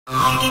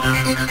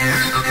Hi,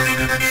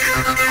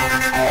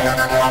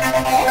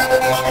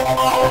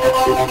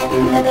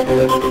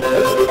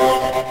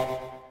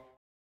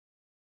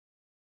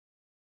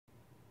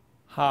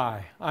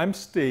 I'm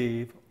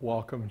Steve.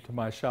 Welcome to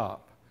my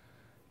shop.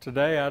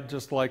 Today I'd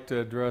just like to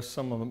address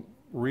some of the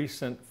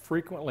recent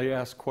frequently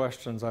asked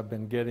questions I've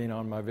been getting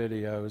on my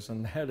videos,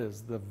 and that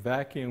is the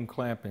vacuum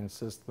clamping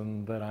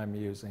system that I'm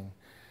using.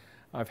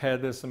 I've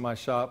had this in my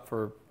shop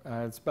for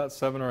it's about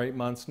 7 or 8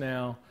 months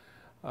now.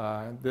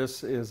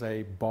 This is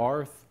a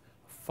Barth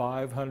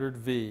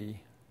 500V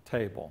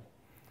table.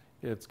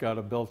 It's got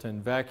a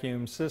built-in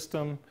vacuum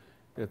system.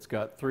 It's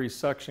got 3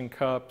 suction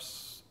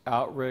cups,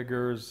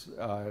 outriggers.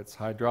 It's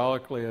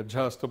hydraulically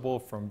adjustable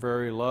from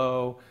very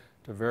low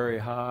to very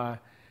high,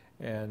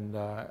 and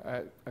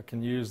I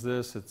can use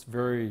this.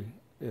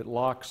 It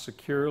locks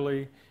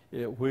securely.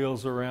 It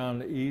wheels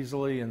around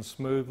easily and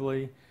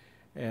smoothly,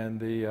 and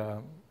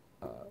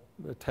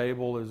the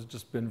table has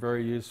just been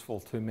very useful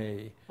to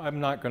me. I'm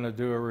not going to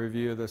do a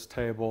review of this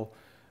table.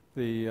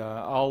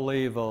 I'll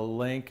leave a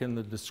link in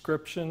the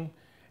description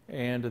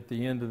and at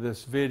the end of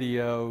this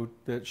video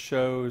that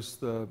shows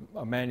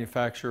a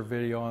manufacturer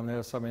video on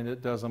this. I mean,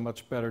 it does a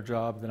much better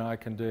job than I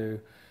can do.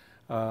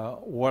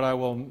 What I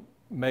will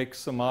make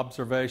some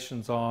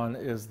observations on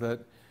is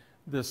that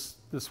this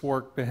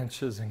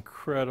workbench is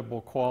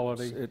incredible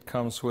quality. It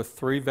comes with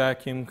 3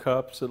 vacuum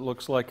cups. It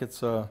looks like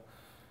it's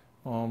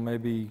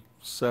maybe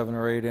 7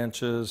 or 8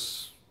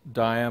 inches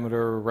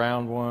diameter,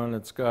 round one.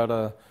 It's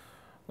got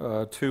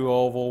 2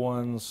 oval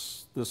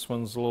ones. This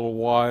one's a little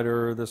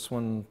wider. This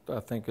one, I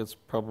think it's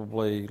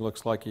probably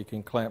looks like you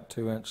can clamp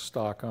 2-inch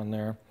stock on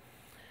there.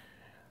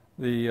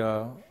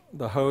 The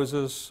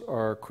hoses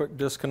are quick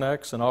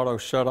disconnects and auto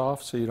shut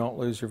off, so you don't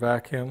lose your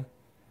vacuum.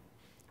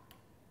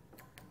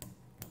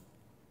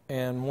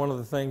 And one of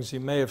the things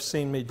you may have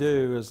seen me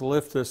do is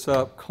lift this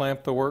up,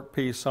 clamp the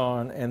workpiece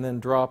on, and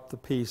then drop the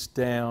piece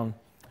down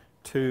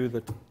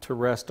to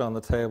rest on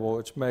the table,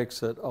 which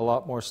makes it a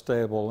lot more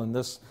stable. And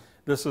this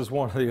is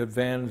one of the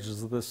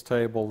advantages of this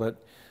table that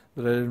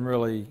I didn't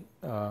really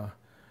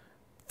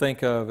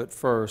think of at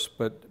first,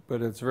 but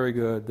it's very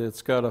good.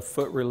 It's got a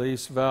foot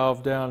release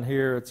valve down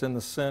here. It's in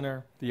the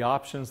center. The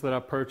options that I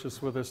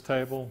purchased with this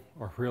table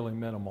are really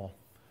minimal.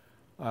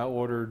 I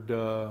ordered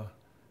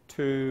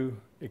 2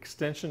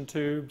 extension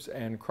tubes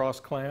and cross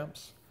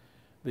clamps.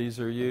 These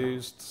are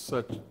used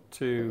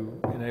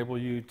to enable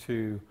you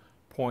to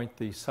point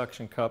the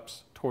suction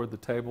cups toward the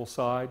table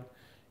side.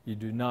 You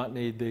do not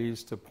need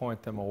these to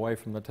point them away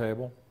from the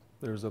table.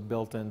 There's a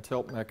built-in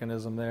tilt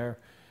mechanism there.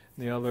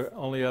 The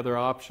only other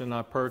option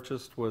I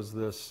purchased was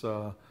this,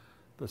 the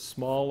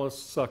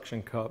smallest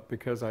suction cup,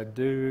 because I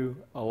do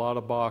a lot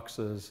of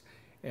boxes,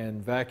 and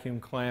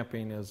vacuum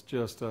clamping is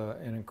just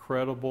an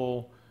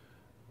incredible,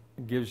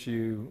 gives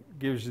you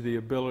the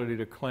ability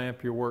to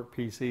clamp your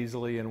workpiece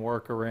easily and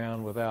work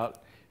around without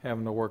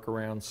having to work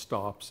around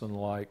stops and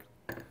like.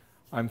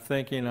 I'm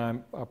thinking I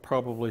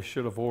probably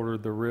should have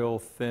ordered the real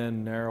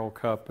thin, narrow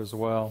cup as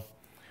well.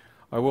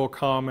 I will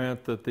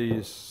comment that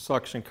these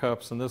suction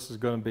cups, and this is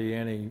going to be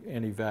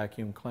any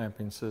vacuum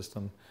clamping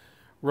system,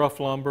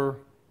 rough lumber,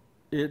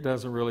 it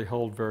doesn't really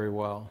hold very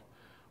well.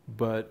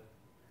 But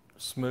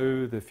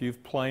smooth, if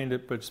you've planed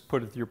it, but just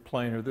put it through your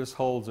planer, this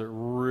holds it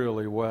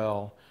really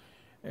well.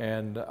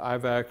 And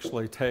I've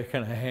actually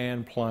taken a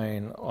hand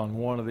plane on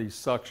one of these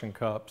suction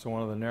cups,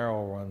 one of the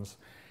narrow ones,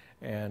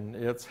 and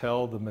it's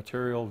held the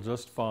material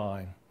just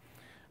fine,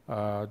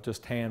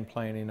 just hand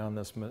planing on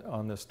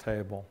this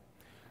table.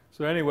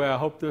 So anyway, I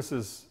hope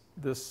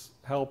this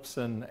helps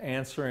in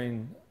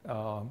answering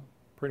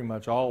pretty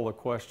much all the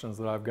questions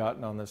that I've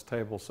gotten on this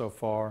table so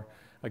far.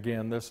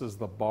 Again, this is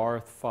the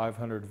Barth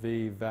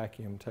 500V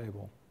vacuum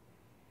table.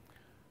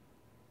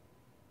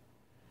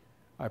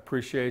 I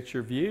appreciate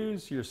your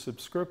views, your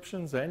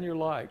subscriptions, and your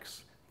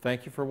likes.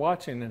 Thank you for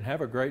watching, and have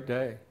a great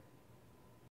day.